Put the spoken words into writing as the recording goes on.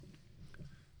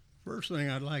First thing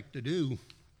I'd like to do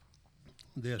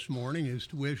this morning is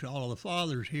to wish all of the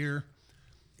fathers here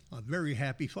a very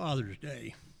happy Father's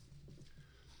Day.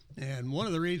 And one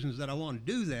of the reasons that I want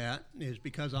to do that is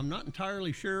because I'm not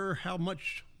entirely sure how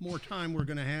much more time we're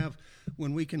going to have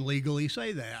when we can legally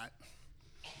say that.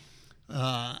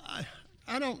 I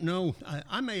don't know.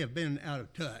 I may have been out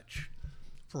of touch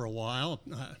for a while.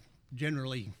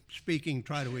 Generally speaking,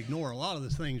 try to ignore a lot of the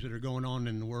things that are going on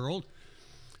in the world.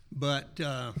 But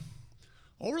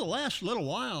over the last little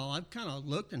while, I've kind of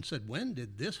looked and said, when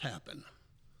did this happen?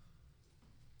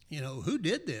 You know, who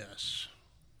did this?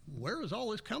 Where is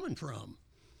all this coming from?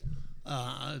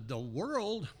 The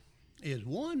world is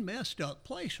one messed up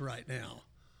place right now.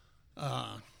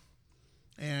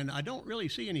 And I don't really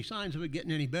see any signs of it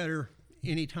getting any better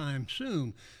anytime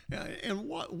soon. And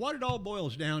what it all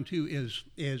boils down to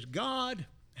is God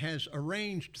has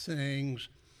arranged things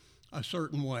a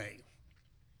certain way.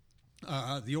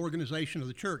 The organization of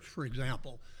the church, for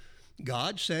example.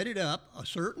 God set it up a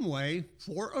certain way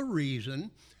for a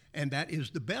reason, and that is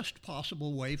the best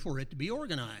possible way for it to be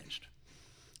organized.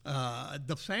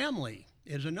 The family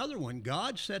is another one.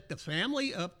 God set the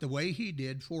family up the way he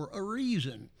did for a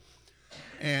reason.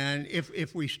 And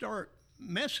if we start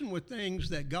messing with things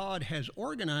that God has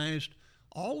organized,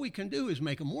 all we can do is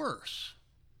make them worse.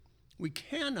 We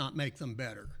cannot make them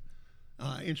better,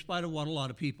 in spite of what a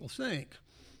lot of people think.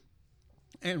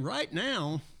 And right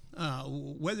now,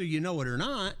 whether you know it or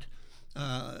not,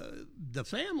 the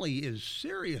family is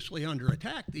seriously under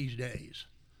attack these days.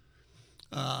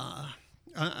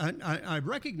 I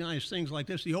recognize things like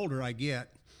this the older I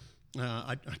get.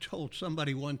 I told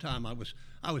somebody one time I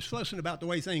was fussing about the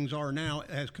way things are now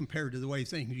as compared to the way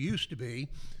things used to be.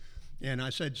 And I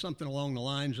said something along the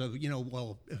lines of,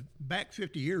 well, back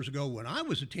 50 years ago when I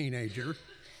was a teenager,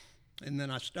 and then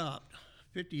I stopped.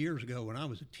 50 years ago when I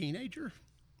was a teenager?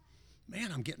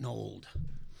 Man, I'm getting old.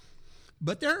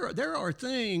 But there are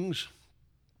things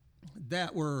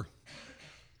that were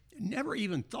never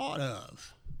even thought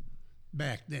of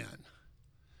back then.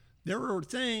 There are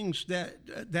things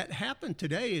that happen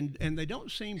today, and they don't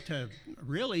seem to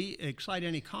really excite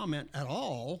any comment at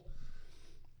all.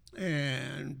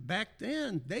 And back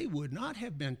then, they would not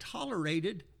have been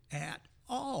tolerated at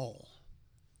all.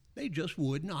 They just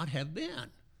would not have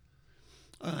been.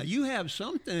 You have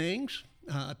some things,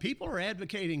 people are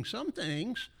advocating some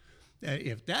things, that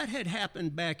if that had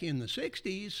happened back in the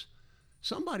 60s,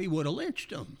 somebody would have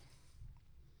lynched them.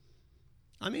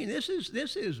 I mean, this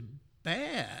is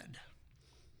bad.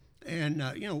 And,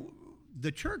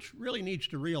 the church really needs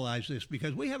to realize this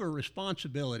because we have a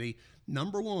responsibility,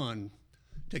 number one,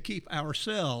 to keep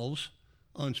ourselves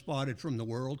unspotted from the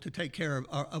world, to take care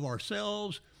of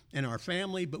ourselves and our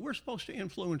family, but we're supposed to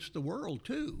influence the world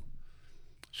too.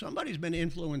 Somebody's been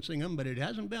influencing them, but it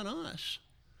hasn't been us.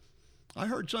 I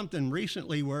heard something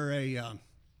recently where a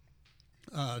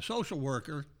social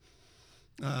worker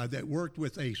that worked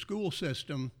with a school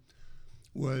system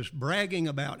was bragging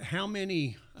about how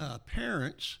many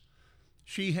parents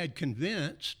she had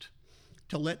convinced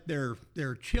to let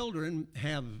their children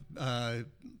have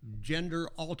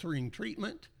gender-altering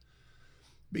treatment,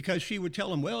 because she would tell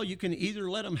them, well, you can either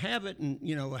let them have it and,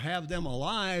 have them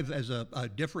alive as a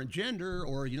different gender,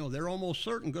 or, they're almost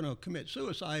certain going to commit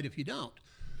suicide if you don't.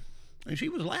 And she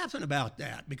was laughing about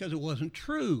that because it wasn't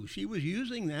true. She was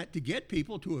using that to get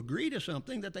people to agree to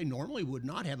something that they normally would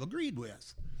not have agreed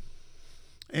with.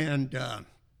 And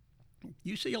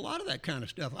you see a lot of that kind of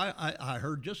stuff. I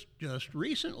heard just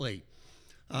recently,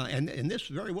 and this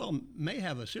very well may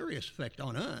have a serious effect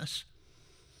on us.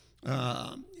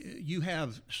 You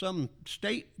have some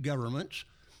state governments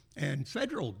and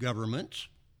federal governments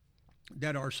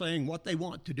that are saying what they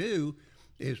want to do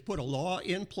is put a law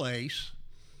in place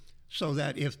so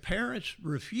that if parents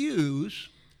refuse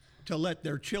to let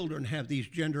their children have these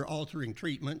gender-altering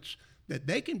treatments, that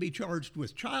they can be charged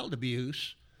with child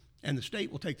abuse, and the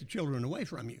state will take the children away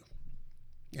from you.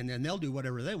 And then they'll do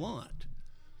whatever they want.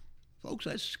 Folks,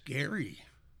 that's scary.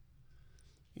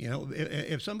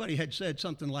 If somebody had said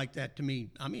something like that to me,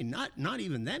 not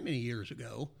even that many years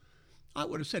ago, I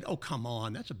would have said, oh, come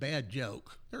on, that's a bad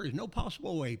joke. There is no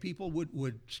possible way people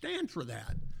would stand for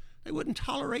that. They wouldn't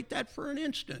tolerate that for an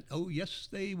instant. Oh, yes,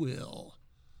 they will.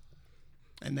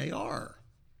 And they are.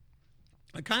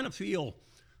 I kind of feel,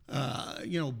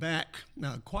 back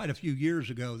quite a few years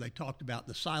ago, they talked about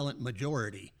the silent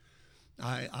majority.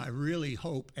 I really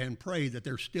hope and pray that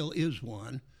there still is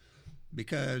one,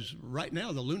 because right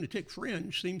now the lunatic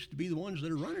fringe seems to be the ones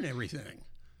that are running everything.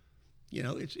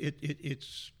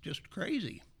 It's just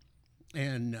crazy.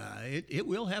 And it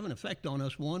will have an effect on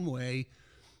us one way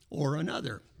or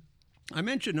another. I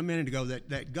mentioned a minute ago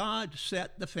that God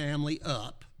set the family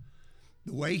up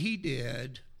the way he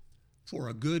did for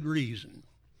a good reason.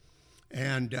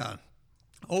 And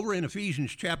over in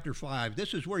Ephesians chapter 5,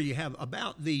 this is where you have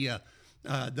about the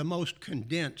most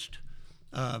condensed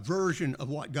version of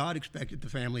what God expected the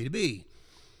family to be.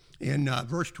 In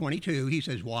verse 22, he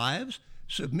says, "Wives,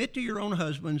 submit to your own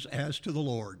husbands as to the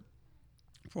Lord.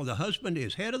 For the husband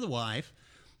is head of the wife,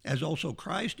 as also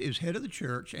Christ is head of the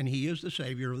church, and he is the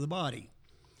Savior of the body.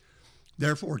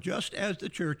 Therefore, just as the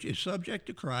church is subject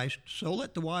to Christ, so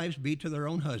let the wives be to their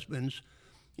own husbands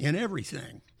in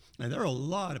everything." And there are a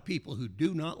lot of people who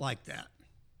do not like that,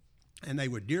 and they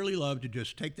would dearly love to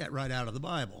just take that right out of the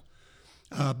Bible.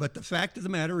 But the fact of the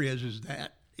matter is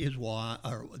that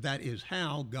is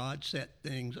how God set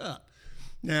things up.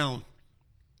 Now,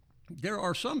 there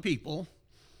are some people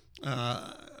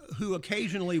who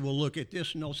occasionally will look at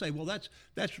this and they'll say, well,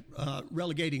 that's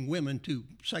relegating women to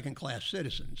second-class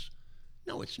citizens.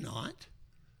 No, it's not.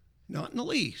 Not in the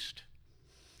least.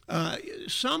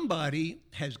 Somebody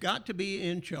has got to be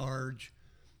in charge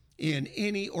in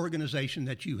any organization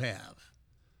that you have.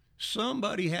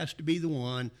 Somebody has to be the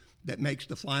one that makes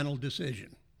the final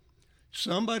decision.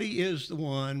 Somebody is the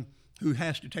one who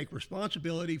has to take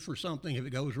responsibility for something if it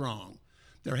goes wrong.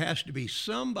 There has to be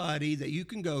somebody that you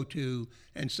can go to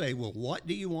and say, well, what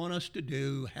do you want us to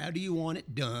do? How do you want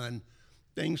it done?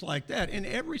 Things like that. And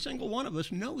every single one of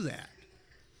us know that.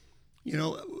 You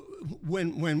know,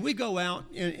 when we go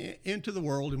out into the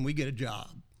world and we get a job,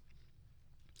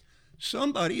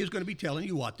 somebody is going to be telling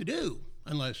you what to do,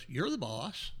 unless you're the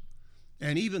boss.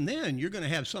 And even then, you're going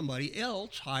to have somebody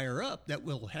else higher up that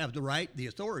will have the right, the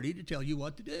authority to tell you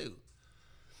what to do.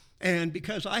 And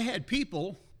because I had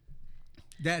people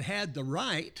that had the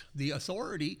right, the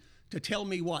authority to tell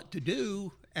me what to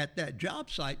do at that job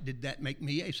site, did that make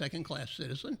me a second-class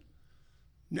citizen?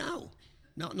 No,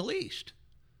 not in the least.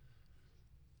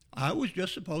 I was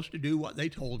just supposed to do what they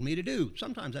told me to do.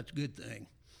 Sometimes that's a good thing.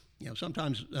 You know,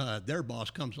 sometimes their boss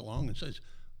comes along and says,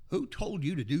 who told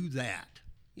you to do that?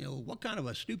 You know, what kind of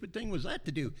a stupid thing was that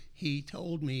to do? He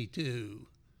told me to.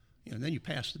 You know, then you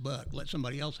pass the buck, let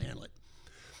somebody else handle it.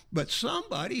 But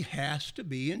somebody has to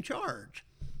be in charge.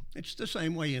 It's the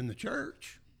same way in the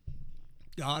church.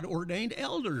 God ordained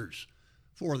elders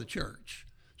for the church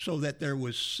so that there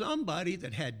was somebody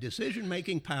that had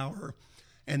decision-making power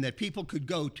and that people could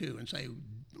go to and say,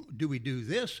 do we do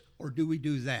this or do we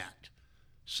do that?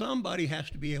 Somebody has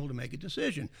to be able to make a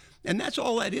decision. And that's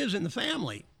all that is in the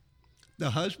family.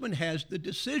 The husband has the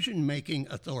decision-making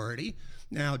authority.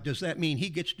 Now, does that mean he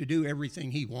gets to do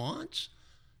everything he wants?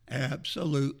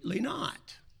 Absolutely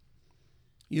not.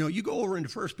 You know, you go over into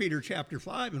 1 Peter chapter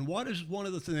 5, and what is one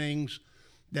of the things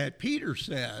that Peter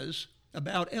says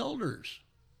about elders?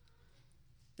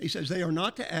 He says they are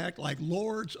not to act like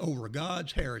lords over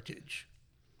God's heritage.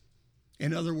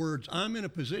 In other words, I'm in a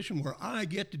position where I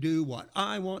get to do what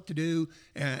I want to do,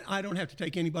 and I don't have to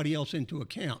take anybody else into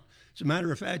account. As a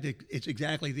matter of fact, it's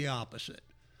exactly the opposite.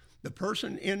 The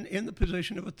person in the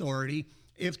position of authority,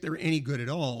 if they're any good at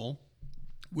all,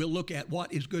 will look at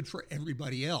what is good for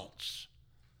everybody else.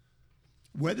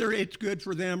 Whether it's good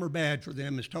for them or bad for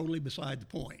them is totally beside the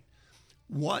point.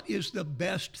 What is the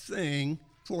best thing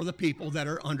for the people that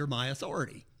are under my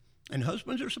authority? And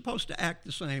husbands are supposed to act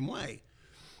the same way.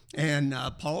 And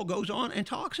Paul goes on and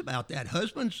talks about that.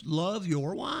 Husbands, love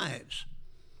your wives,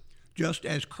 just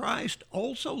as Christ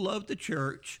also loved the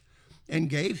church and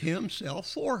gave himself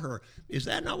for her. Is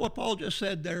that not what Paul just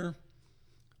said there?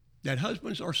 That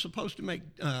husbands are supposed to make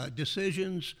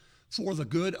decisions for the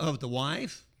good of the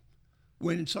wife,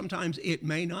 when sometimes it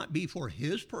may not be for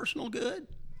his personal good?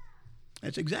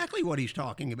 That's exactly what he's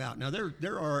talking about. Now,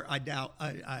 there are, I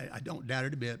don't doubt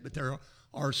it a bit, but there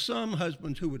are some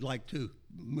husbands who would like to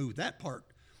move that part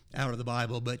out of the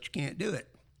Bible, but you can't do it.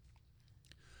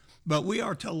 But we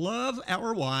are to love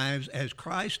our wives as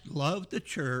Christ loved the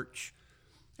church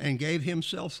and gave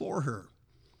himself for her,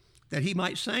 that he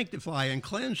might sanctify and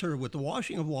cleanse her with the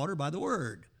washing of water by the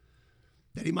word,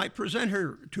 that he might present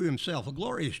her to himself a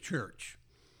glorious church,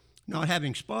 not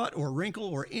having spot or wrinkle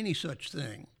or any such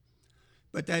thing,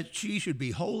 but that she should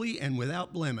be holy and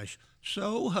without blemish.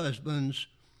 So husbands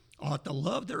ought to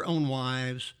love their own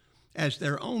wives as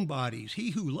their own bodies.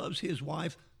 He who loves his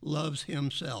wife loves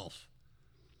himself.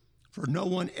 For no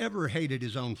one ever hated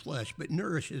his own flesh, but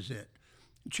nourishes it,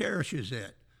 cherishes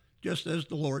it, just as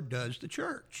the Lord does the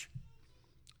church.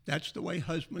 That's the way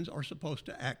husbands are supposed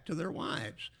to act to their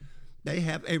wives. They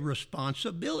have a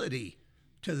responsibility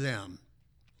to them.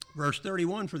 Verse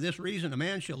 31, for this reason a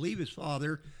man shall leave his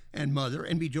father and mother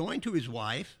and be joined to his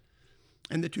wife,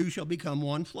 and the two shall become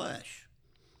one flesh.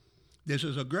 This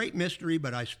is a great mystery,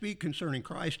 but I speak concerning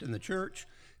Christ and the church.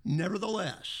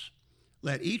 Nevertheless,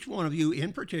 let each one of you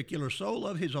in particular so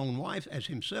love his own wife as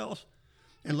himself,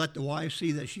 and let the wife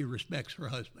see that she respects her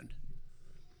husband.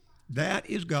 That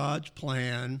is God's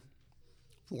plan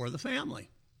for the family.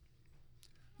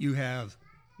 You have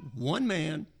one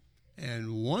man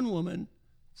and one woman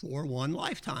for one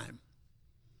lifetime,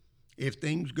 if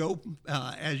things go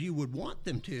as you would want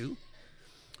them to.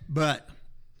 But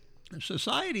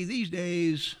society these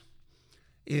days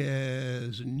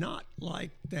is not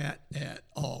like that at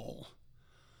all.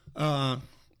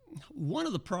 One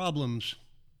of the problems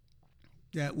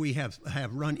that we have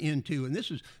run into, and this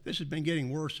has been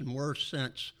getting worse and worse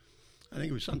since, I think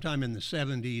it was sometime in the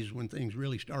 70s when things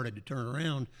really started to turn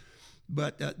around,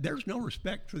 but there's no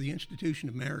respect for the institution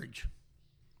of marriage.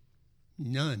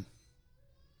 None.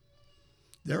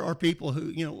 There are people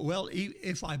who, well,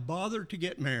 if I bother to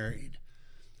get married,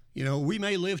 we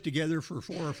may live together for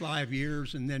 4 or 5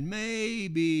 years, and then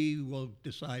maybe we'll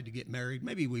decide to get married.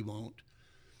 Maybe we won't.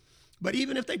 But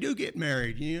even if they do get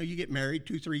married, you get married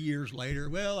 2-3 years later.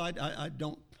 Well, I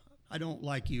don't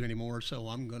like you anymore, so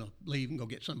I'm going to leave and go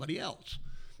get somebody else.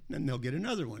 And then they'll get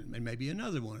another one, and maybe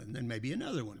another one, and then maybe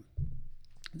another one.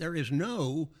 There is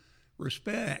no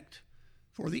respect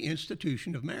for the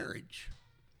institution of marriage.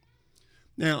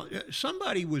 Now,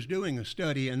 somebody was doing a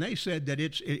study, and they said that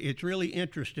it's really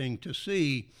interesting to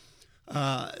see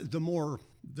the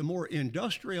more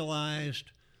industrialized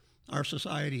our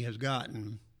society has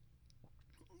gotten,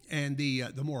 and the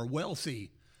more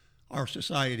wealthy our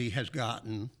society has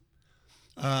gotten,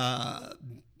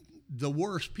 the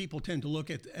worse people tend to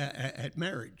look at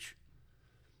marriage.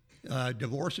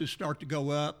 Divorces start to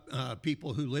go up.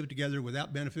 People who live together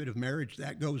without benefit of marriage,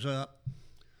 that goes up.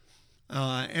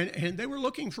 And they were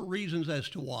looking for reasons as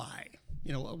to why.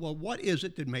 Well, what is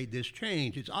it that made this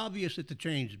change? It's obvious that the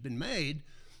change has been made,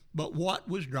 but what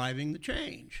was driving the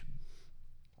change?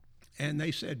 And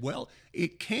they said, well,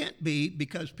 it can't be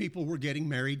because people were getting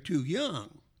married too young.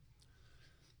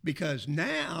 Because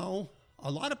now, a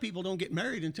lot of people don't get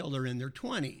married until they're in their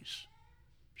 20s,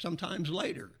 sometimes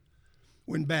later.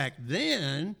 When back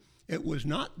then, it was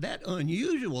not that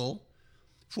unusual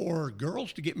for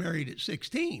girls to get married at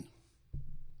 16.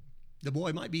 The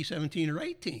boy might be 17 or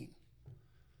 18.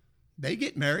 They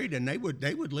get married and they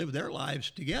would live their lives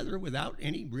together without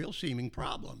any real seeming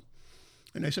problem.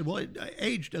 And they said, well,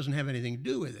 age doesn't have anything to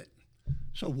do with it.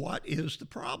 So what is the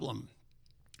problem?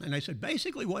 And I said,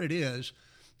 basically what it is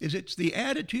it's the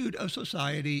attitude of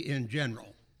society in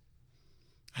general.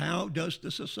 How does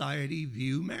the society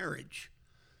view marriage?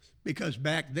 Because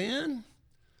back then,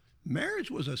 marriage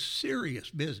was a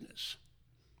serious business.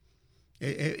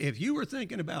 If you were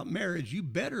thinking about marriage, you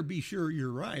better be sure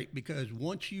you're right, because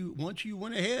once you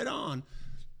went ahead on,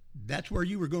 that's where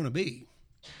you were going to be.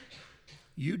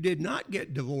 You did not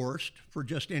get divorced for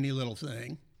just any little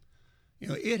thing.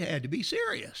 It had to be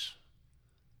serious.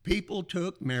 People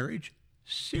took marriage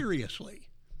seriously,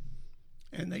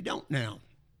 and they don't now,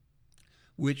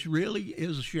 which really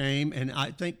is a shame, and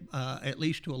I think, at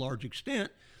least to a large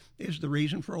extent, is the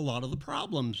reason for a lot of the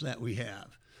problems that we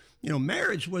have.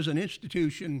 Marriage was an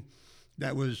institution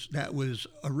that was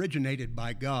originated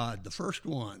by God, the first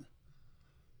one.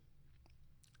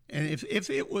 And if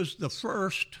it was the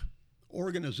first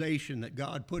organization that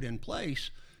God put in place,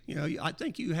 I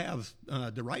think you have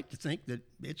the right to think that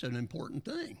it's an important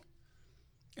thing.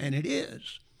 And it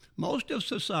is. Most of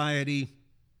society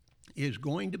is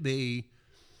going to be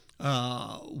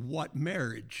what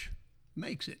marriage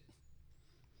makes it.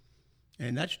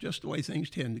 And that's just the way things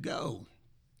tend to go.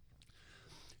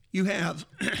 You have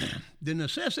the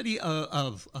necessity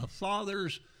of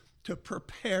fathers to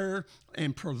prepare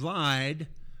and provide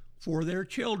for their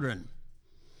children.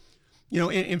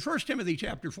 In 1 Timothy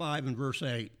chapter 5 and verse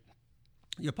 8,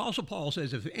 the Apostle Paul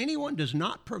says, if anyone does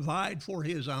not provide for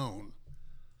his own,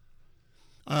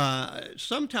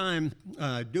 sometime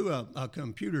do a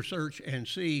computer search and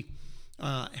see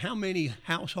how many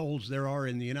households there are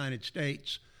in the United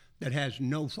States that has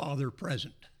no father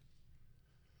present.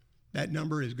 That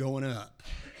number is going up.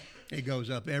 It goes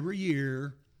up every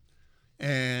year,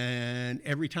 and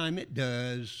every time it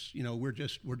does, we're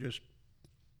just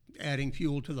adding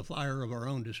fuel to the fire of our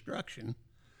own destruction.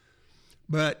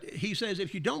 But he says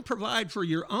if you don't provide for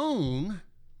your own,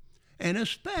 and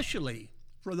especially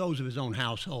for those of his own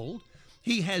household,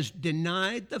 he has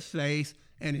denied the faith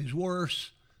and is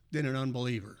worse than an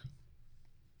unbeliever.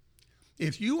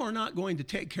 If you are not going to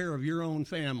take care of your own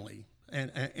family,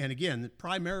 and again,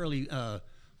 primarily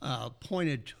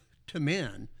pointed to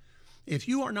men, if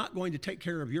you are not going to take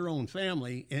care of your own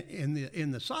family,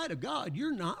 in the sight of God,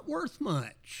 you're not worth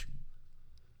much.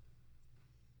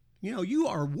 You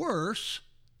are worse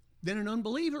than an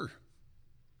unbeliever.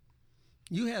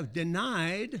 You have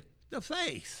denied the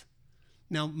faith.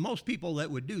 Now, most people that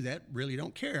would do that really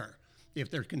don't care if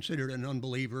they're considered an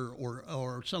unbeliever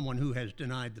or someone who has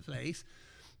denied the faith.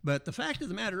 But the fact of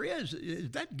the matter is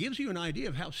that gives you an idea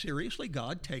of how seriously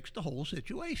God takes the whole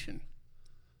situation.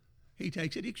 He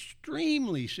takes it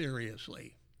extremely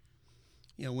seriously.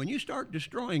 When you start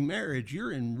destroying marriage,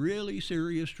 you're in really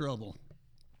serious trouble.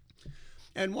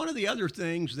 And one of the other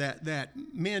things that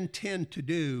men tend to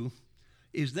do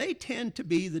is they tend to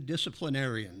be the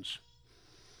disciplinarians.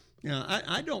 Now,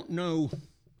 I don't know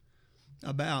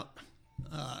about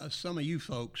some of you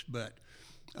folks, but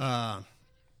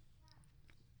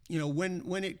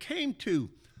when it came to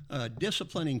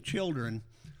disciplining children,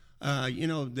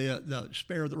 the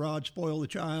spare the rod, spoil the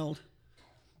child.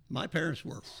 My parents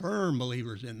were firm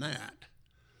believers in that.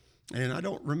 And I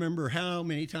don't remember how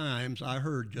many times I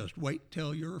heard, just wait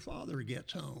till your father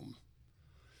gets home.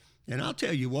 And I'll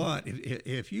tell you what,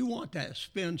 if you want to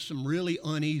spend some really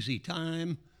uneasy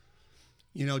time,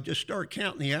 just start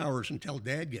counting the hours until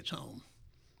Dad gets home.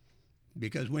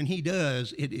 Because when he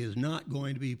does, it is not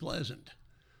going to be pleasant.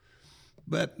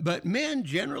 But men,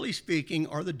 generally speaking,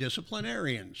 are the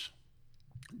disciplinarians.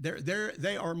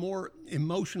 They are more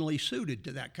emotionally suited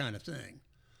to that kind of thing.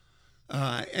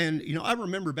 And I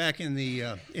remember back in the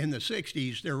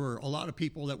 60s, there were a lot of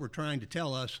people that were trying to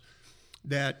tell us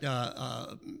that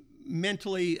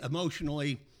mentally,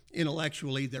 emotionally,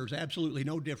 intellectually, there's absolutely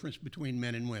no difference between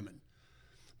men and women.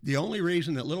 The only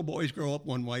reason that little boys grow up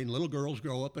one way and little girls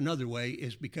grow up another way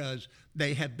is because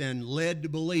they have been led to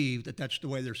believe that that's the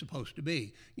way they're supposed to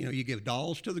be. You give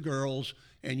dolls to the girls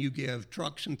and you give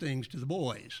trucks and things to the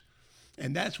boys.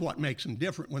 And that's what makes them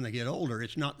different when they get older.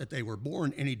 It's not that they were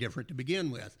born any different to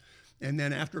begin with. And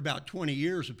then after about 20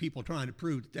 years of people trying to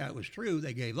prove that was true,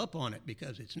 they gave up on it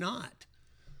because it's not.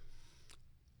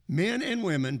 Men and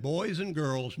women, boys and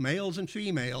girls, males and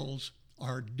females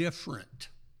are different.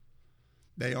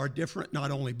 They are different not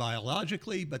only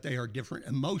biologically, but they are different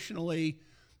emotionally.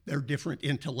 They're different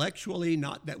intellectually,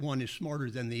 not that one is smarter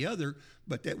than the other,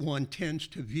 but that one tends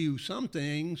to view some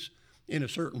things in a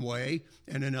certain way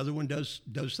and another one does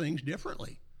things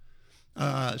differently.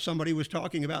 Somebody was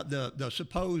talking about the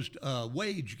supposed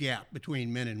wage gap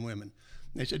between men and women.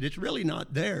 They said it's really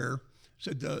not there.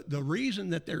 So the reason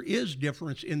that there is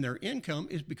difference in their income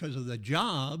is because of the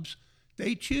jobs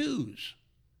they choose.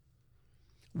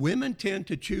 Women tend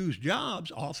to choose jobs.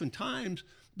 Oftentimes,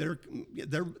 they're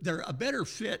a better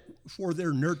fit for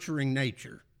their nurturing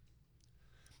nature,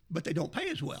 but they don't pay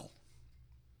as well.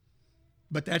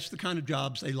 But that's the kind of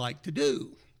jobs they like to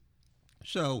do.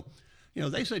 So,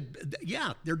 they said,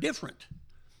 yeah, they're different.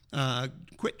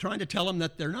 Quit trying to tell them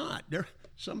that they're not.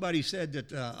 Somebody said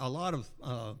that a lot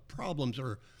of problems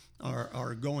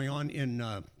are going on in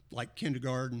like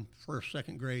kindergarten, first,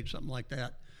 second grade, something like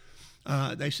that.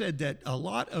 They said that a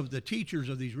lot of the teachers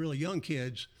of these really young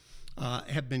kids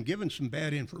have been given some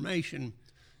bad information,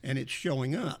 and it's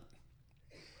showing up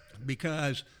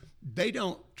because they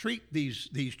don't treat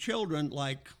these children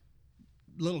like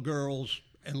little girls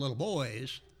and little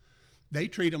boys. They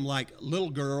treat them like little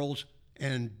girls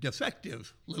and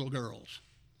defective little girls.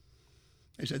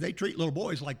 They said they treat little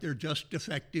boys like they're just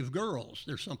defective girls.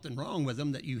 There's something wrong with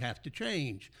them that you have to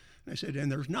change. And I said,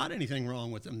 and there's not anything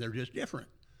wrong with them. They're just different.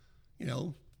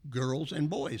 Girls and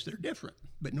boys, they're different,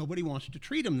 but nobody wants to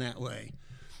treat them that way.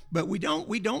 But we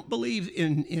don't believe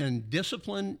in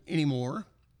discipline anymore.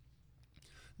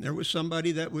 There was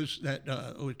somebody that was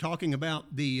talking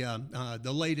about the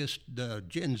latest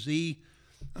Gen Z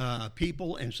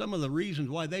people and some of the reasons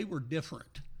why they were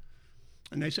different.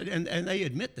 And they said, and they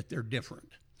admit that they're different.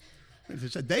 And they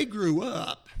said they grew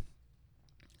up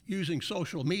using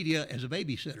social media as a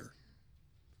babysitter.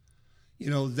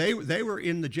 They were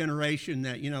in the generation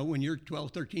that, when you're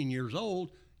 12, 13 years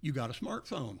old, you got a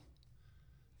smartphone.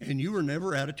 And you were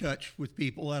never out of touch with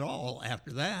people at all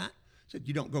after that. Said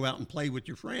you don't go out and play with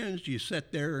your friends. You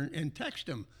sit there and text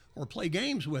them or play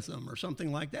games with them or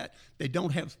something like that. They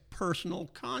don't have personal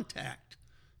contact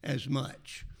as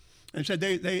much. And said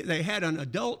they had an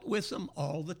adult with them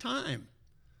all the time.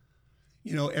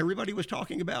 Everybody was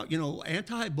talking about,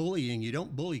 anti-bullying. You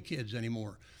don't bully kids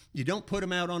anymore. You don't put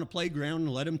them out on a playground and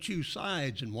let them choose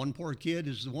sides. And one poor kid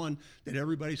is the one that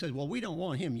everybody says, well, we don't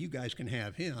want him. You guys can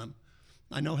have him.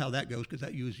 I know how that goes because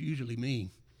that was usually me.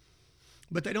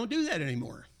 But they don't do that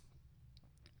anymore.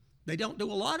 They don't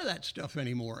do a lot of that stuff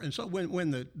anymore. And so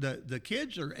when the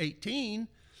kids are 18,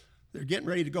 they're getting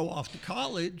ready to go off to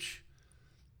college,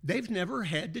 they've never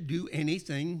had to do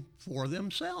anything for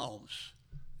themselves.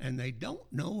 And they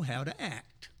don't know how to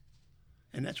act.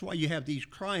 And that's why you have these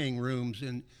crying rooms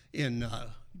in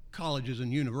colleges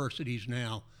and universities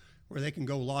now, where they can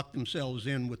go lock themselves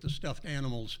in with the stuffed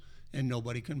animals and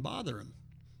nobody can bother them,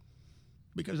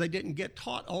 because they didn't get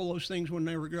taught all those things when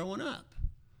they were growing up.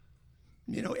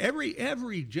 You know,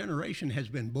 every generation has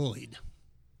been bullied,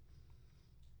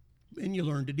 and you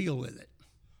learn to deal with it.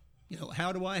 You know,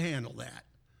 how do I handle that?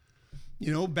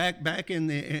 You know, back in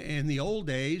the old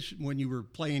days, when you were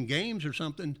playing games or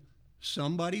something,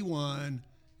 somebody won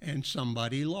and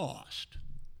somebody lost.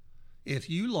 If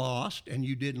you lost and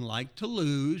you didn't like to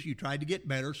lose, you tried to get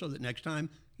better so that next time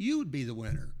you would be the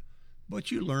winner.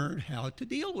 But you learned how to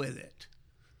deal with it.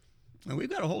 And we've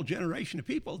got a whole generation of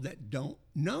people that don't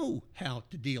know how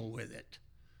to deal with it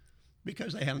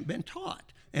because they haven't been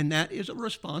taught. And that is a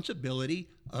responsibility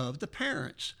of the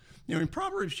parents. You know, in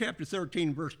Proverbs chapter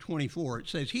 13, verse 24, it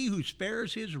says, "He who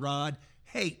spares his rod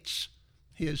hates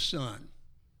his son."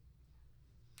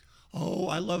 Oh,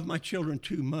 I love my children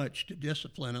too much to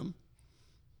discipline them.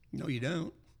 No, you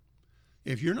don't.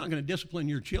 If you're not going to discipline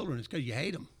your children, it's because you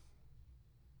hate them.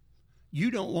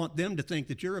 You don't want them to think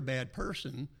that you're a bad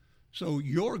person, so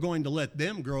you're going to let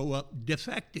them grow up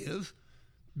defective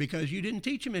because you didn't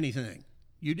teach them anything.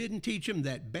 You didn't teach them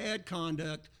that bad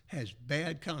conduct has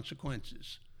bad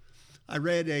consequences. I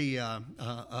read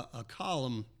a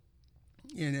column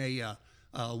in a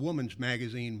woman's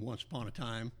magazine once upon a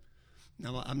time.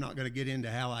 Now, I'm not going to get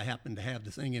into how I happen to have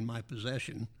the thing in my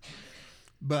possession,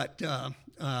 but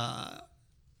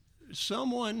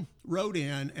someone wrote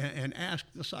in and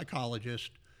asked the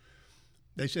psychologist.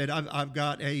 They said, I've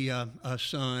got a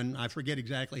son. I forget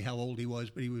exactly how old he was,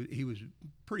 but he was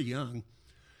pretty young,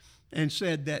 and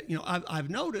said that, you know, I've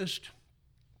noticed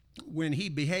when he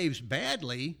behaves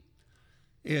badly,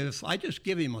 if I just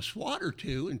give him a swat or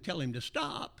two and tell him to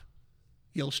stop,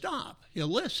 he'll stop. He'll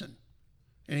listen,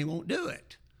 and he won't do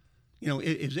it. You know,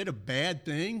 is it a bad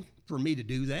thing for me to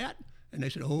do that? And they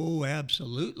said, oh,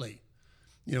 absolutely.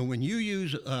 You know, when you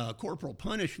use corporal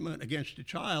punishment against a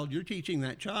child, you're teaching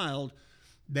that child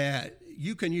that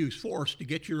you can use force to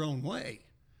get your own way.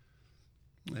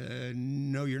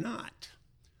 No, you're not.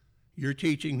 You're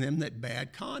teaching them that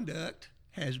bad conduct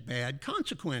has bad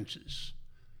consequences.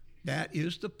 That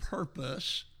is the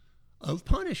purpose of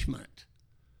punishment.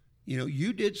 You know,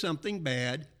 you did something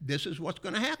bad, this is what's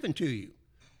going to happen to you.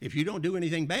 If you don't do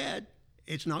anything bad,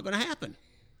 it's not going to happen.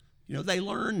 You know, they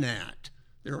learn that.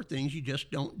 There are things you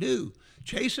just don't do.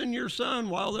 Chasten your son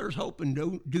while there's hope,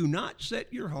 and do not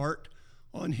set your heart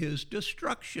on his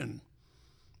destruction.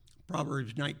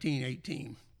 Proverbs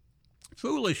 19:18.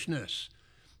 Foolishness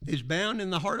is bound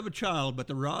in the heart of a child, but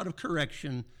the rod of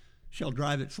correction shall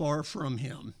drive it far from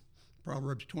him.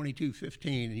 Proverbs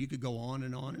 22:15, and you could go on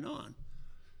and on and on.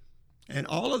 And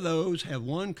all of those have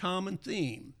one common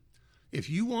theme. If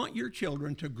you want your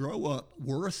children to grow up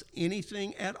worth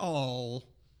anything at all,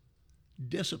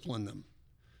 discipline them.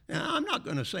 Now, I'm not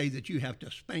going to say that you have to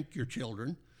spank your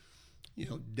children. You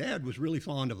know, Dad was really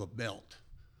fond of a belt,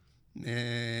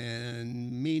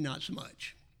 and me not so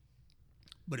much.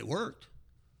 But it worked.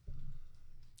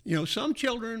 You know, some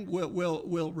children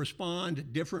will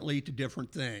respond differently to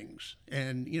different things.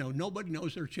 And, you know, nobody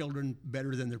knows their children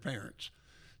better than their parents.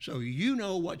 So you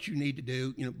know what you need to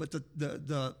do, you know, but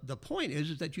the point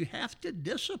is that you have to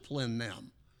discipline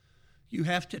them. You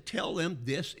have to tell them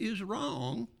this is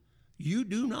wrong. You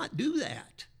do not do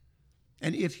that.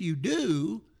 And if you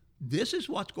do, this is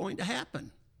what's going to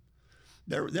happen.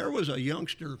 There was a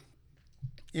youngster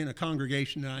in a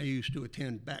congregation that I used to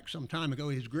attend back some time ago.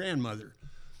 His grandmother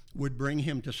would bring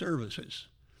him to services.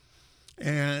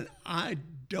 And I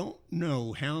don't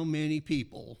know how many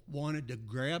people wanted to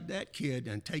grab that kid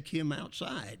and take him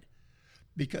outside,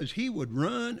 because he would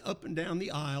run up and down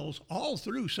the aisles all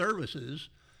through services,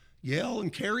 yell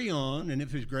and carry on. And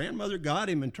if his grandmother got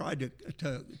him and tried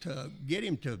to get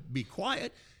him to be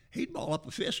quiet, he'd ball up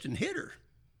a fist and hit her.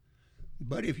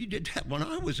 But if you did that when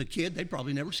I was a kid, they'd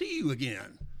probably never see you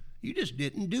again. You just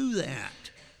didn't do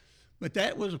that. But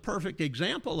that was a perfect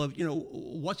example of, you know,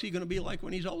 what's he going to be like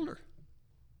when he's older?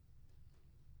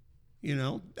 You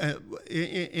know,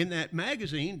 in that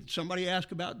magazine, somebody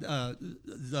asked about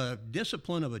the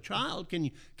discipline of a child.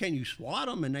 Can you swat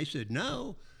them? And they said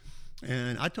no.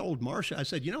 And I told Marcia, I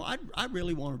said, you know, I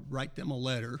really want to write them a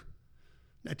letter.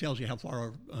 That tells you how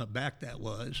far back that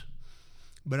was.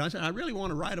 But I said, I really want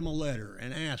to write them a letter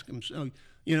and ask them. So,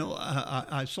 you know,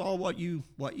 I saw what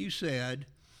you said,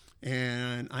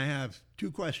 and I have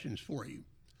two questions for you.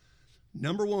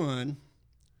 Number one,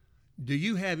 do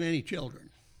you have any children?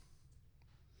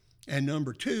 And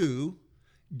number two,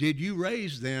 did you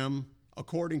raise them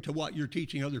according to what you're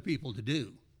teaching other people to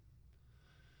do?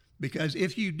 Because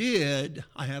if you did,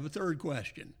 I have a third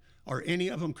question. Are any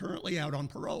of them currently out on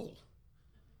parole?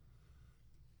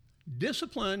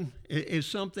 Discipline is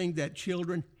something that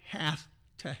children have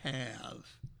to have.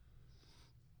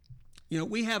 You know,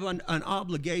 we have an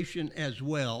obligation as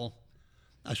well,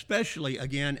 especially,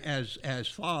 again, as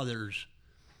fathers.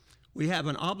 We have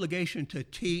an obligation to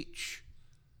teach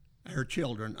our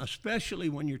children, especially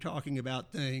when you're talking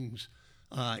about things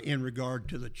in regard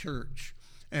to the church.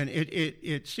 And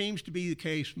it seems to be the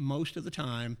case most of the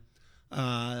time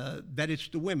that it's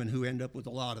the women who end up with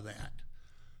a lot of that.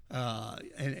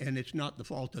 And it's not the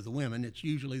fault of the women, it's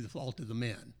usually the fault of the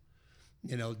men.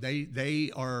 You know,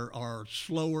 they are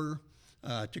slower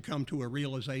to come to a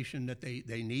realization that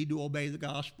they need to obey the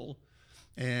gospel.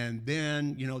 And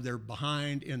then, you know, they're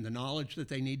behind in the knowledge that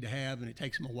they need to have, and it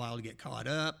takes them a while to get caught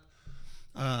up.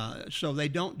 So they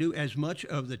don't do as much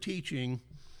of the teaching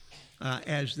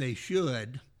as they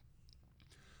should.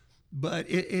 But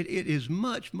it is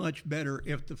much, much better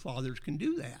if the fathers can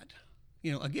do that.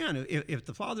 You know, again, if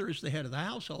the father is the head of the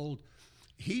household,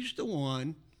 he's the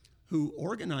one who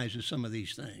organizes some of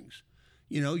these things.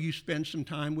 You know, you spend some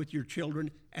time with your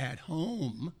children at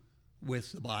home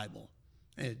with the Bible.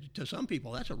 And to some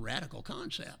people, that's a radical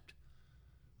concept.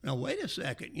 Now, wait a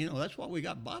second. You know, that's what we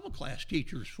got Bible class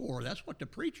teachers for. That's what the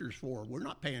preacher's for. We're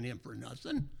not paying him for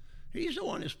nothing. He's the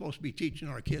one that's supposed to be teaching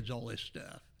our kids all this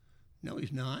stuff. No,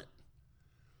 he's not.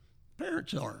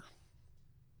 Parents are.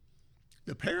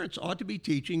 The parents ought to be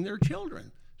teaching their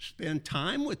children. Spend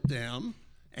time with them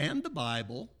and the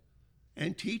Bible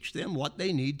and teach them what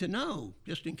they need to know,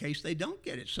 just in case they don't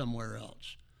get it somewhere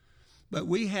else. But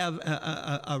we have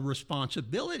a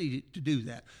responsibility to do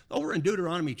that. Over in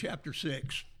Deuteronomy chapter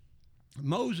 6,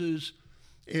 Moses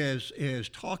is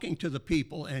talking to the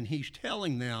people, and he's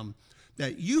telling them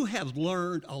that you have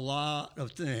learned a lot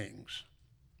of things.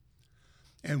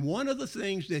 And one of the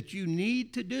things that you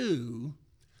need to do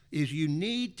is you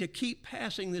need to keep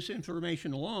passing this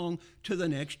information along to the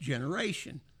next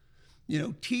generation. You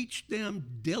know, teach them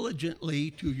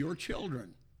diligently to your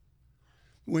children.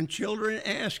 When children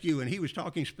ask you, and he was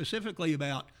talking specifically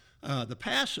about the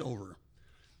Passover,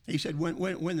 he said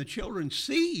when the children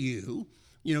see you,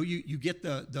 you know, you get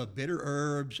the bitter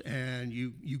herbs and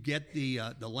you get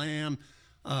the lamb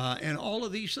and all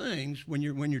of these things. When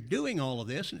you're doing all of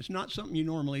this, and it's not something you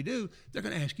normally do, they're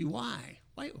going to ask you why.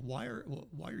 Why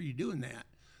are you doing that?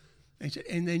 And he said,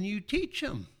 and then you teach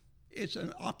them. It's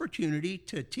an opportunity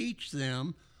to teach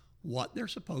them what they're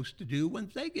supposed to do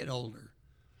when they get older.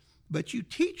 But you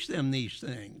teach them these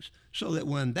things so that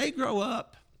when they grow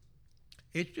up,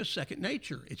 it's just second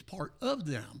nature. It's part of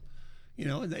them. You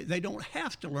know, they don't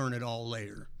have to learn it all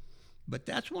later. But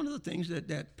that's one of the things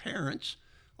that parents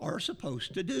are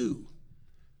supposed to do.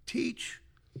 Teach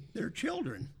their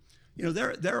children. You know,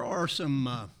 there are some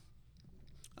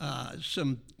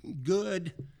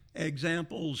good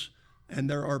examples and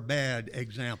there are bad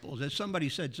examples. As somebody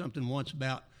said something once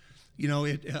about, you know,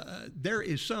 there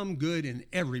is some good in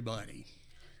everybody,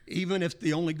 even if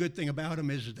the only good thing about them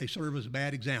is that they serve as a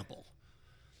bad example.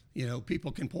 You know,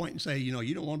 people can point and say, you know,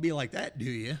 you don't want to be like that, do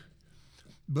you?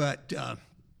 But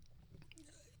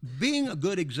being a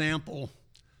good example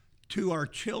to our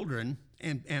children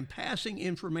and passing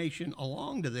information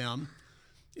along to them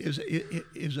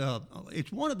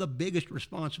it's one of the biggest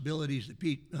responsibilities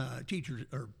that teachers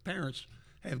or parents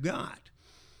have got.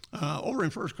 Over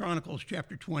in 1 Chronicles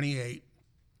chapter 28,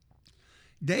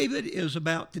 David is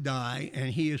about to die, and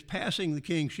he is passing the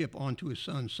kingship on to his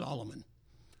son Solomon.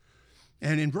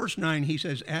 And in verse 9, he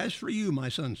says, "As for you, my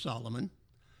son Solomon,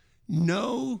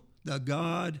 know the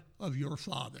God of your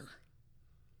father."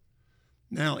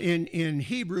 Now, in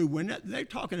Hebrew, when they're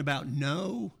talking about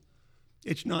know,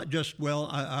 it's not just, well,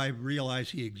 I realize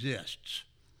he exists.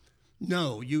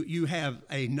 No, you have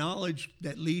a knowledge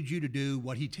that leads you to do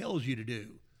what he tells you to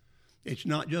do. It's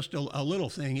not just a little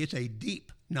thing, it's a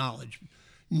deep knowledge.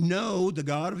 Know the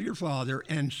God of your father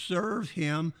and serve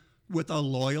him with a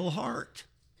loyal heart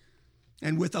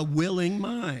and with a willing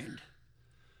mind.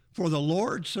 For the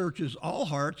Lord searches all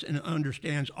hearts and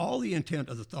understands all the intent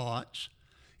of the thoughts.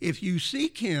 If you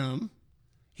seek him,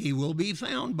 he will be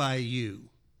found by you.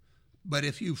 But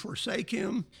if you forsake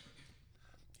him,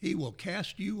 he will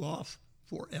cast you off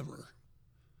forever.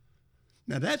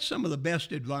 Now, that's some of the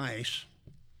best advice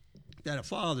that a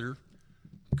father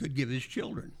could give his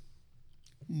children.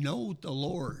 Know the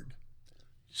Lord.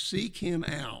 Seek him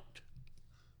out.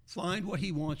 Find what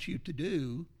he wants you to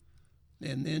do,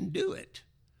 and then do it.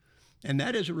 And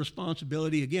that is a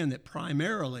responsibility, again, that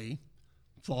primarily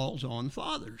falls on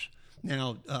fathers.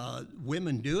 Now,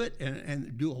 women do it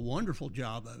and do a wonderful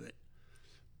job of it.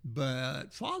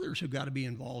 but fathers have got to be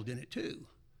involved in it too,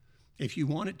 if you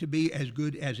want it to be as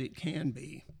good as it can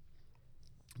be.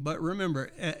 But remember,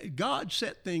 God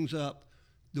set things up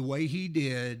the way he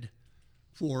did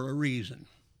for a reason.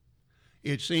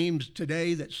 It seems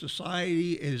today that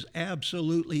society is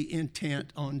absolutely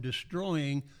intent on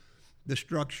destroying the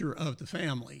structure of the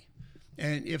family.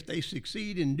 And if they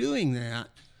succeed in doing that,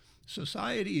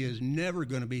 society is never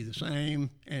going to be the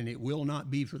same, and it will not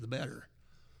be for the better.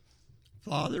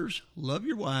 Fathers, love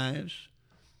your wives,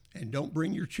 and don't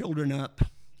bring your children up.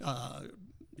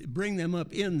 Bring them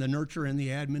up in the nurture and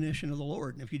the admonition of the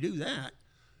Lord. And if you do that,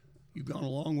 you've gone a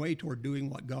long way toward doing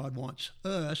what God wants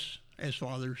us as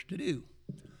fathers to do.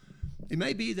 It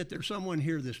may be that there's someone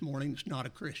here this morning that's not a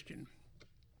Christian.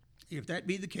 If that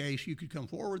be the case, you could come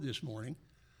forward this morning,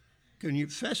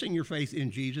 confessing your faith in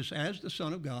Jesus as the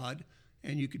Son of God,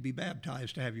 and you could be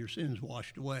baptized to have your sins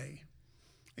washed away.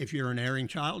 If you're an erring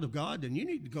child of God, then you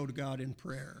need to go to God in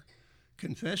prayer.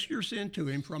 Confess your sin to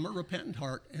him from a repentant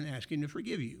heart and ask him to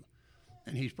forgive you.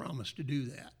 And he's promised to do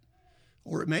that.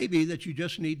 Or it may be that you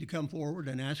just need to come forward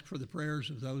and ask for the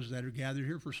prayers of those that are gathered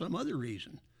here for some other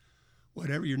reason.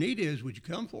 Whatever your need is, would you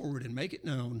come forward and make it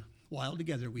known while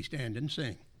together we stand and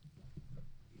sing.